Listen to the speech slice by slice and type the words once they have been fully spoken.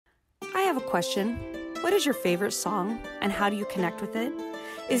have a question. What is your favorite song and how do you connect with it?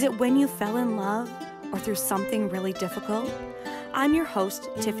 Is it when you fell in love or through something really difficult? I'm your host,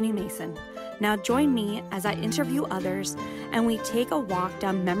 Tiffany Mason. Now join me as I interview others and we take a walk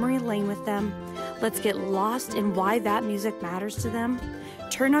down memory lane with them. Let's get lost in why that music matters to them.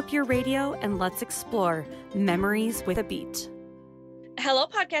 Turn up your radio and let's explore Memories with a Beat. Hello,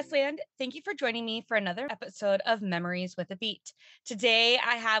 Podcast Land. Thank you for joining me for another episode of Memories with a Beat. Today,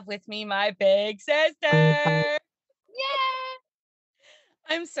 I have with me my big sister. Yeah.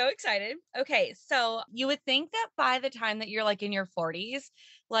 I'm so excited. Okay, so you would think that by the time that you're like in your 40s,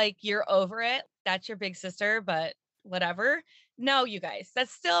 like you're over it. That's your big sister, but whatever. No, you guys,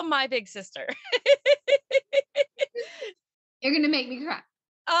 that's still my big sister. You're going to make me cry.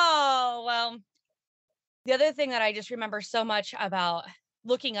 Oh, well. The other thing that I just remember so much about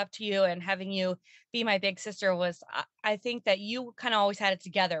looking up to you and having you be my big sister was I think that you kind of always had it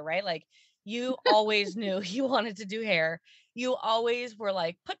together, right? Like you always knew you wanted to do hair. You always were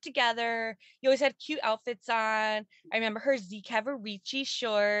like put together. You always had cute outfits on. I remember her Z Cavaricci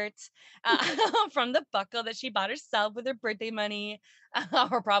shorts from the buckle that she bought herself with her birthday money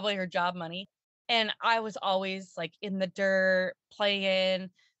or probably her job money. And I was always like in the dirt playing.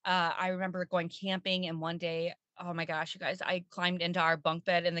 I remember going camping and one day, oh my gosh, you guys, I climbed into our bunk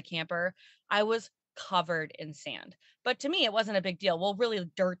bed in the camper. I was covered in sand, but to me, it wasn't a big deal. Well, really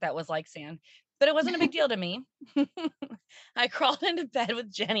dirt that was like sand, but it wasn't a big deal to me. I crawled into bed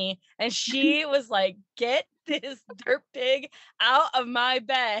with Jennie and she was like, get this dirt pig out of my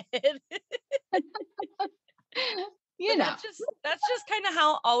bed. That's just kind of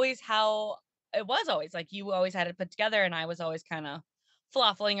how it was always like you always had it put together and I was always kind of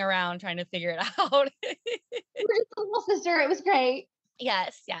fluffling around trying to figure it out. Little sister, it was great.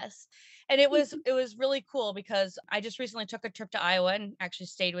 Yes. And it was really cool because I just recently took a trip to Iowa and actually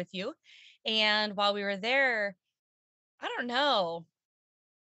stayed with you. And while we were there, I don't know.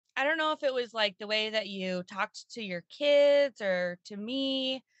 I don't know if it was like the way that you talked to your kids or to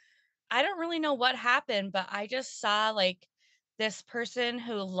me. I don't really know what happened, but I just saw like this person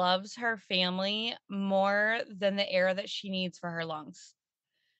who loves her family more than the air that she needs for her lungs.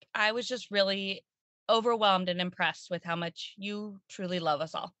 I was just really overwhelmed and impressed with how much you truly love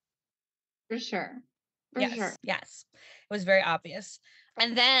us all. For sure. Yes. It was very obvious.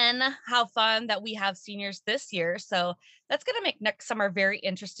 And then how fun that we have seniors this year. So that's going to make next summer very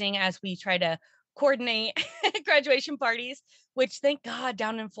interesting as we try to coordinate graduation parties, which thank God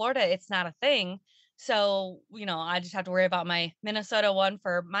down in Florida, it's not a thing. So, I just have to worry about my Minnesota one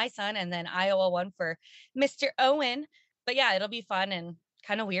for my son and then Iowa one for Mr. Owen. But yeah, it'll be fun and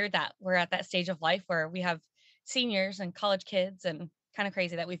kind of weird that we're at that stage of life where we have seniors and college kids and kind of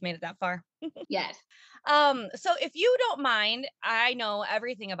crazy that we've made it that far. Yes. So if you don't mind, I know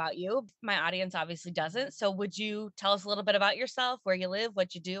everything about you. My audience obviously doesn't. So would you tell us a little bit about yourself, where you live,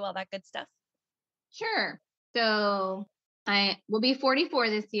 what you do, all that good stuff? Sure. So I will be 44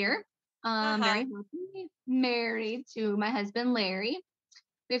 this year. Very happy, married to my husband, Larry.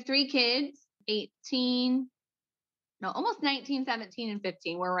 We have 3 kids, almost 19, 17, and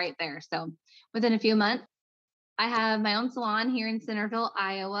 15. We're right there. So within a few months, I have my own salon here in Centerville,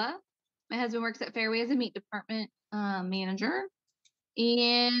 Iowa. My husband works at Fairway as a meat department manager.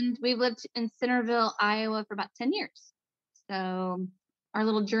 And we've lived in Centerville, Iowa for about 10 years. So our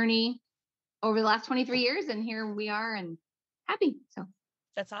little journey over the last 23 years, and here we are and happy. So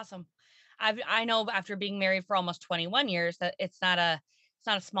that's awesome. I know after being married for almost 21 years that it's not a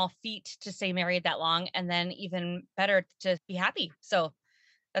small feat to stay married that long, and then even better to be happy. So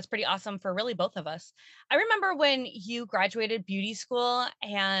that's pretty awesome for really both of us. I remember when you graduated beauty school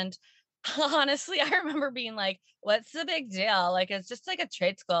and honestly, I remember being like, what's the big deal? Like, it's just like a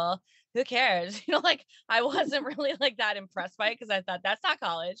trade school. Who cares? Like I wasn't really like that impressed by it because I thought that's not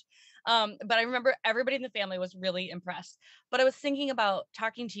college. But I remember everybody in the family was really impressed. But I was thinking about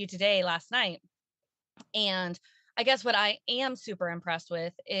talking to you today last night. And I guess what I am super impressed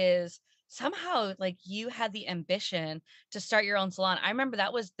with is somehow like you had the ambition to start your own salon. I remember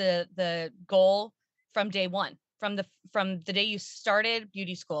that was the goal from day one, from the day you started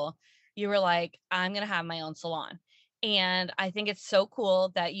beauty school. You were like, I'm going to have my own salon. And I think it's so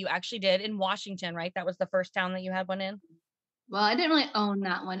cool that you actually did in Washington, right? That was the first town that you had one in. Well, I didn't really own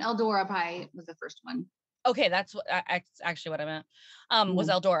that one. Eldora probably was the first one. Okay, that's actually what I meant. Was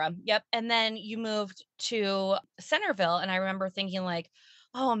Eldora. Yep. And then you moved to Centerville, and I remember thinking like,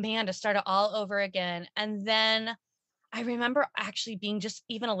 oh man, to start it all over again. And then I remember actually being just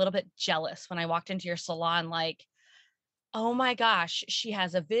even a little bit jealous when I walked into your salon, like, oh my gosh, she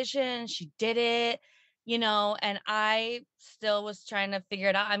has a vision. She did it. and I still was trying to figure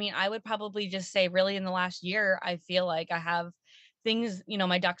it out. I mean, I would probably just say really in the last year, I feel like I have things,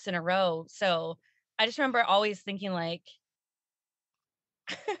 my ducks in a row. So I just remember always thinking like,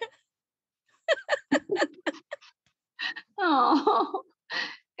 Oh,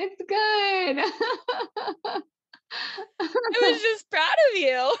 it's good. I was just proud of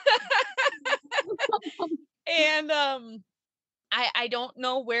you. And I don't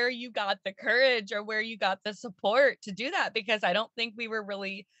know where you got the courage or where you got the support to do that, because I don't think we were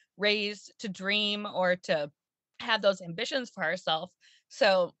really raised to dream or to have those ambitions for ourselves.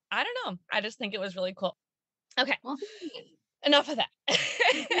 So I don't know. I just think it was really cool. Okay, Well, enough of that.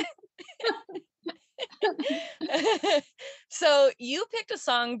 So you picked a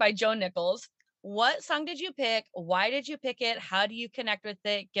song by Joe Nichols. What song did you pick? Why did you pick it? How do you connect with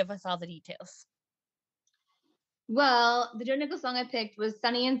it? Give us all the details. well, the Joe Nichols song I picked was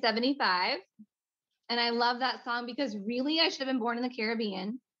Sunny in 75. And I love that song because really I should have been born in the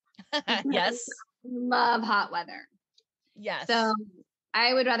Caribbean because I Yes. love hot weather. So Yes.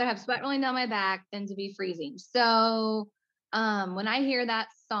 I would rather have sweat rolling down my back than to be freezing. So when I hear that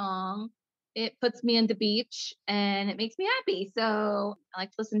song, it puts me in the beach and it makes me happy. So I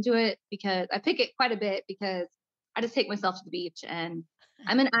like to listen to it because I pick it quite a bit because I just take myself to the beach and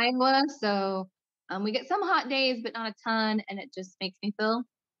I'm in Iowa. So we get some hot days, but not a ton. And it just makes me feel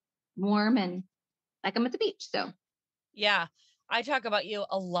warm and like I'm at the beach. So Yeah. I talk about you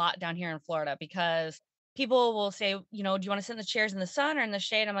a lot down here in Florida because people will say, do you want to sit in the chairs in the sun or in the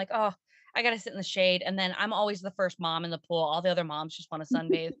shade? I'm like, oh, I got to sit in the shade. And then I'm always the first mom in the pool. All the other moms just want to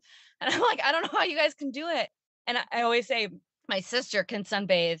sunbathe. And I'm like, I don't know how you guys can do it. And I always say my sister can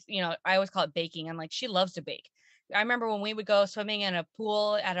sunbathe. I always call it baking. I'm like, she loves to bake. I remember when we would go swimming in a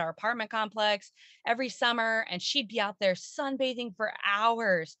pool at our apartment complex every summer, and she'd be out there sunbathing for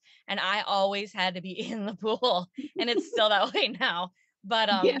hours. And I always had to be in the pool, and it's still that way now. But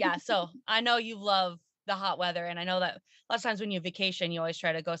yeah. yeah, so I know you love the hot weather, and I know that a lot of times when you vacation, you always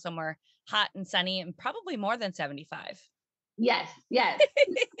try to go somewhere hot and sunny and probably more than 75. Yes. Yes.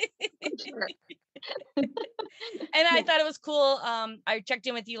 For sure. And I thought it was cool. I checked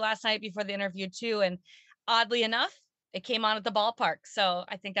in with you last night before the interview too, and oddly enough, it came on at the ballpark. So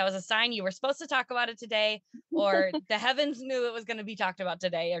I think that was a sign you were supposed to talk about it today, or the heavens knew it was going to be talked about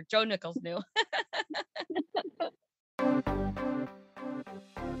today, or Joe Nichols knew.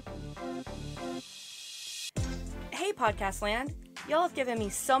 Hey, Podcast Land. Y'all have given me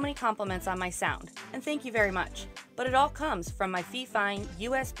so many compliments on my sound, and thank you very much. But it all comes from my fee-fine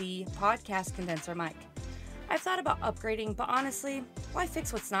USB podcast condenser mic. I've thought about upgrading, but honestly, why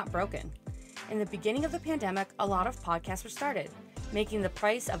fix what's not broken? In the beginning of the pandemic, a lot of podcasts were started, making the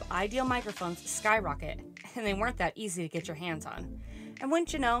price of ideal microphones skyrocket, and they weren't that easy to get your hands on. And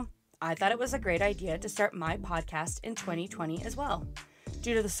wouldn't you know, I thought it was a great idea to start my podcast in 2020 as well.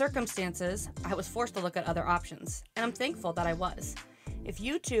 Due to the circumstances, I was forced to look at other options, and I'm thankful that I was. If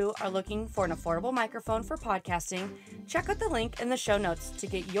you too are looking for an affordable microphone for podcasting, check out the link in the show notes to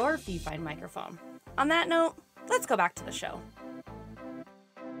get your fee-fine microphone. On that note, let's go back to the show.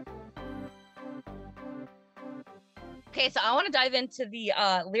 Okay, so I want to dive into the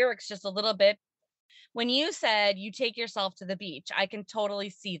lyrics just a little bit. When you said you take yourself to the beach, I can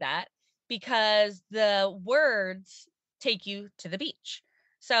totally see that because the words take you to the beach.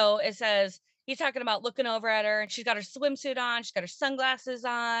 So it says, he's talking about looking over at her and she's got her swimsuit on, she's got her sunglasses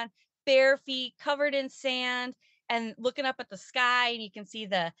on, bare feet covered in sand, and looking up at the sky, and you can see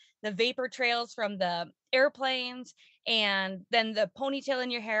the vapor trails from the airplanes, and then the ponytail in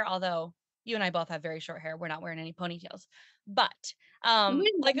your hair, although you and I both have very short hair. We're not wearing any ponytails. But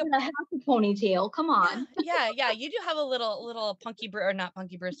We like a never have a ponytail. Come yeah, on. yeah. You do have a little or not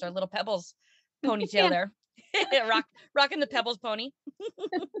Punky Brewster, little Pebbles ponytail Yeah. there. Rocking the Pebbles pony.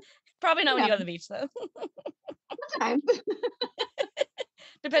 Probably not when Yeah. you go to the beach though, Sometimes.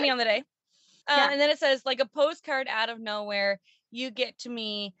 depending on the day. Yeah. And then it says, like a postcard out of nowhere, you get to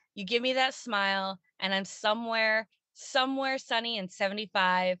me, you give me that smile, and I'm somewhere sunny and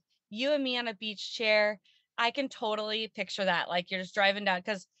 75. You and me on a beach chair. I can totally picture that. Like you're just driving down,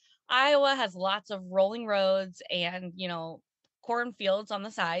 because Iowa has lots of rolling roads and, cornfields on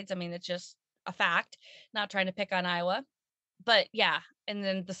the sides. I mean, it's just a fact, not trying to pick on Iowa. But yeah, and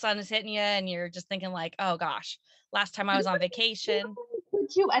then the sun is hitting you and you're just thinking like, oh gosh, last time I was on vacation.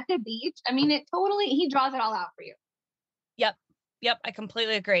 Put you at the beach. I mean, he draws it all out for you. Yep. Yep. I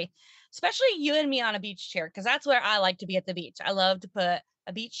completely agree. Especially you and me on a beach chair, because that's where I like to be at the beach. I love to put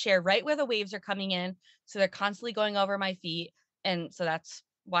a beach chair right where the waves are coming in. So they're constantly going over my feet. And so that's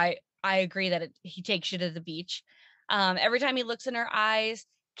why I agree that he takes you to the beach. Every time he looks in her eyes,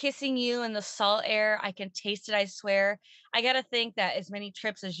 kissing you in the salt air. I can taste it, I swear. I gotta think that as many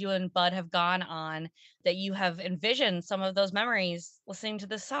trips as you and Bud have gone on, that you have envisioned some of those memories listening to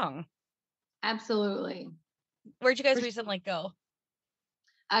this song. Absolutely. Where'd you guys For sure. recently go?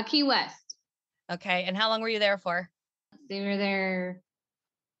 Key West. Okay, and how long were you there for? They were there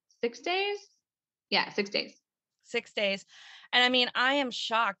 6 days. Yeah, 6 days. 6 days. And I mean, I am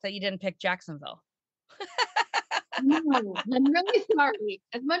shocked that you didn't pick Jacksonville. No, I'm really sorry.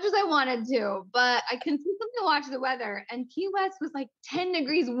 As much as I wanted to, but I consistently watch the weather, and Key West was like 10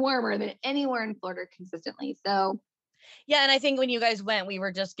 degrees warmer than anywhere in Florida consistently. So, Yeah, and I think when you guys went, we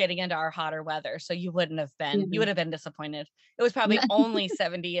were just getting into our hotter weather, so you yeah. would have been disappointed. It was probably only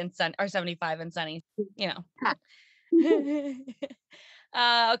 70 and sun or 75 and sunny, you know.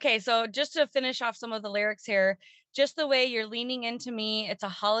 Okay, so just to finish off some of the lyrics here, just the way you're leaning into me, it's a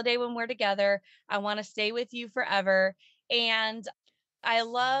holiday when we're together. I want to stay with you forever. And I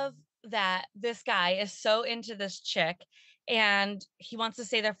love that this guy is so into this chick and he wants to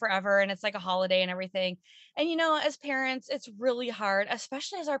stay there forever and it's like a holiday and everything. And as parents, it's really hard,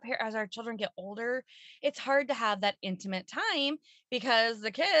 especially as our children get older. It's hard to have that intimate time because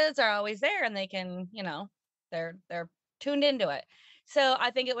the kids are always there and they can, they're tuned into it. So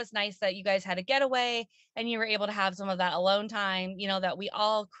I think it was nice that you guys had a getaway and you were able to have some of that alone time, that we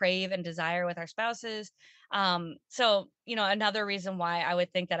all crave and desire with our spouses. So, another reason why I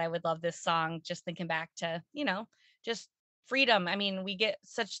would think that I would love this song, just thinking back to, just freedom. I mean, we get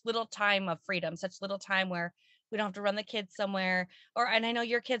such little time of freedom, such little time where we don't have to run the kids somewhere. And I know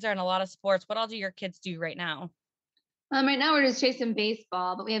your kids are in a lot of sports. What all do your kids do right now? Right now we're just chasing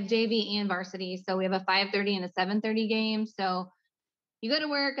baseball, but we have JV and varsity. So we have a 5:30 and a 7:30 game. So you go to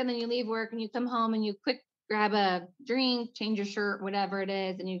work and then you leave work and you come home and you quick grab a drink, change your shirt, whatever it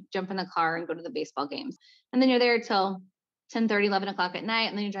is, and you jump in the car and go to the baseball games. And then you're there till 10:30, 11 o'clock at night,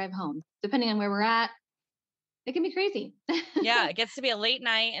 and then you drive home. Depending on where we're at, it can be crazy. Yeah, it gets to be a late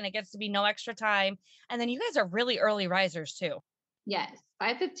night and it gets to be no extra time. And then you guys are really early risers too. Yes,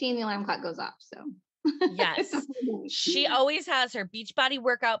 5:15, the alarm clock goes off. So it's a Yes. full day. She always has her beach body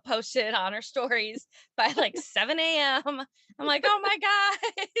workout posted on her stories by like 7 a.m. I'm like, oh my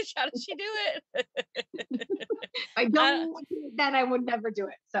gosh, how does she do it? If I uh, don't do that, I would never do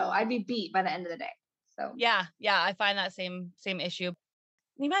it. So I'd be beat by the end of the day. So yeah, I find that same issue.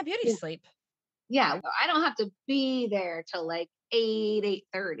 Need my beauty yeah, sleep. yeah, I don't have to be there till like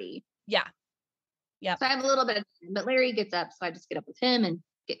 8:30. Yeah, yep, So I have a little bit of time, but Larry gets up, so I just get up with him and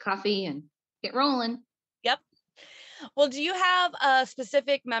get coffee and get rolling. yep. Well, do you have a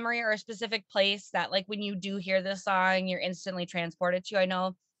specific memory or a specific place that, like, when you do hear this song, you're instantly transported to? I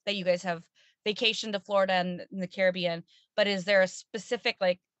know that you guys have vacationed to Florida and in the Caribbean, but is there a specific,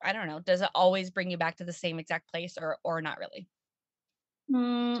 like, I don't know, does it always bring you back to the same exact place or not really?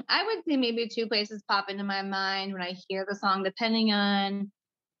 I would say maybe two places pop into my mind when I hear the song, depending on,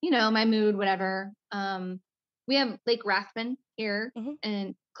 my mood, whatever. We have Lake Rathman here Mhm.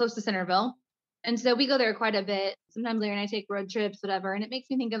 and close to Centerville. And so we go there quite a bit. Sometimes Larry and I take road trips, whatever. And it makes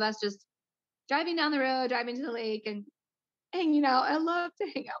me think of us just driving down the road, driving to the lake and hanging out. I love to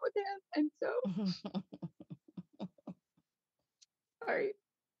hang out with him. And so sorry.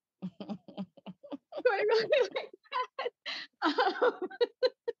 So I really like that.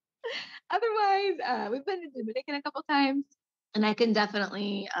 Otherwise, we've been to Dominican a couple times, and I can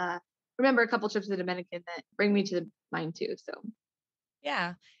definitely remember a couple trips to Dominican that bring me to the mind too. So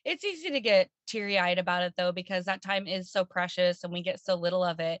Yeah. It's easy to get teary-eyed about it though, because that time is so precious and we get so little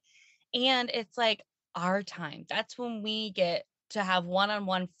of it. And it's like our time. That's when we get to have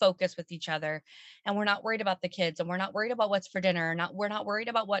one-on-one focus with each other. And we're not worried about the kids and we're not worried about what's for dinner. We're not worried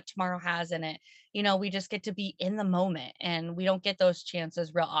about what tomorrow has in it. We just get to be in the moment and we don't get those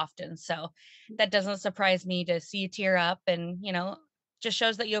chances real often. So that doesn't surprise me to see you tear up and, just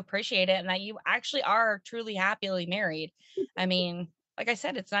shows that you appreciate it and that you actually are truly happily married. I mean, like I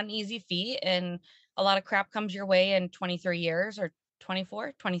said, it's not an easy feat and a lot of crap comes your way in 23 years or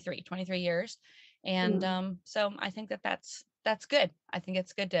 23 years. And mm, so I think that that's good. I think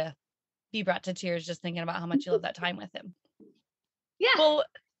it's good to be brought to tears just thinking about how much you love that time with him. yeah, Well,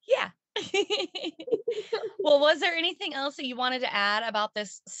 yeah. Well, was there anything else that you wanted to add about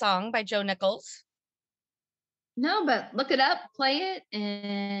this song by Joe Nichols? no, but look it up, play it,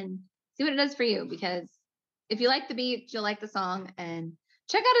 and see what it does for you. Because if you like the beat, you'll like the song, and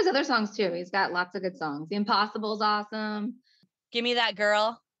check out his other songs too. He's got lots of good songs. The Impossible's awesome. Give me that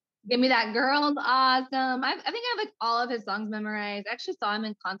girl. Give Me That Girl's awesome. I think I have like all of his songs memorized. I actually saw him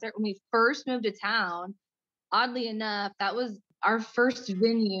in concert when we first moved to town. Oddly enough, that was our first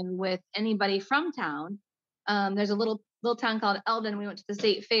venue with anybody from town. There's a little little town called Eldon. We went to the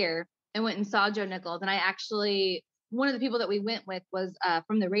state fair and went and saw Joe Nichols. And I actually, one of the people that we went with was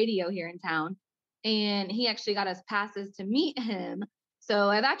from the radio here in town. And he actually got us passes to meet him. So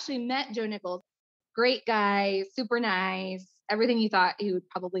I've actually met Joe Nichols. Great guy, super nice, everything you thought he would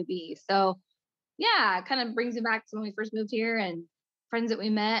probably be. So yeah, it kind of brings me back to when we first moved here and friends that we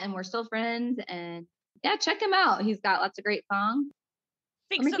met and we're still friends. And yeah, check him out. He's got lots of great songs.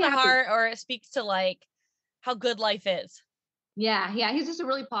 Speaks to the heart, or it speaks to like how good life is. Yeah. He's just a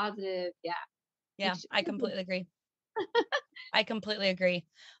really positive. Yeah. Yeah, I completely agree. I completely agree.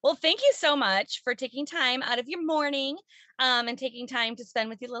 Well, thank you so much for taking time out of your morning and taking time to spend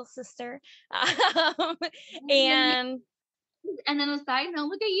with your little sister. And then a side note,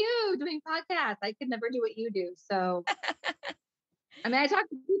 look at you doing podcasts. I could never do what you do. So, I mean, I talk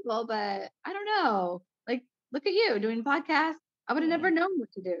to people, but I don't know. Like, look at you doing podcasts. I would have never known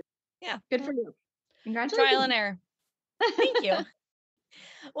what to do. Yeah. Good for you. Congratulations. Trial and error. Thank you.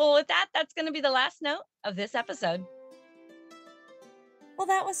 Well, with that, that's going to be the last note of this episode. Well,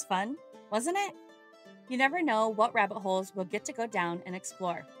 that was fun, wasn't it? You never know what rabbit holes we'll get to go down and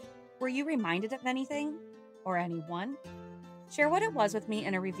explore. Were you reminded of anything or anyone? Share what it was with me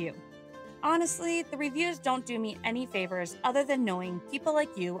in a review. Honestly, the reviews don't do me any favors other than knowing people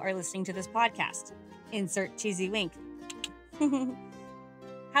like you are listening to this podcast. Insert cheesy wink.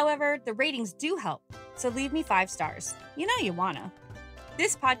 However, the ratings do help, so leave me 5 stars. You know you wanna.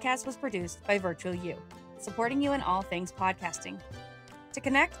 This podcast was produced by Virtual You, supporting you in all things podcasting. To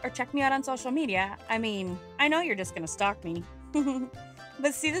connect or check me out on social media, I mean, I know you're just gonna stalk me.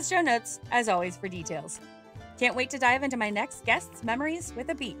 But see the show notes, as always, for details. Can't wait to dive into my next guest's memories with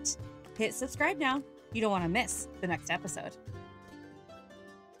a beat. Hit subscribe now. You don't want to miss the next episode.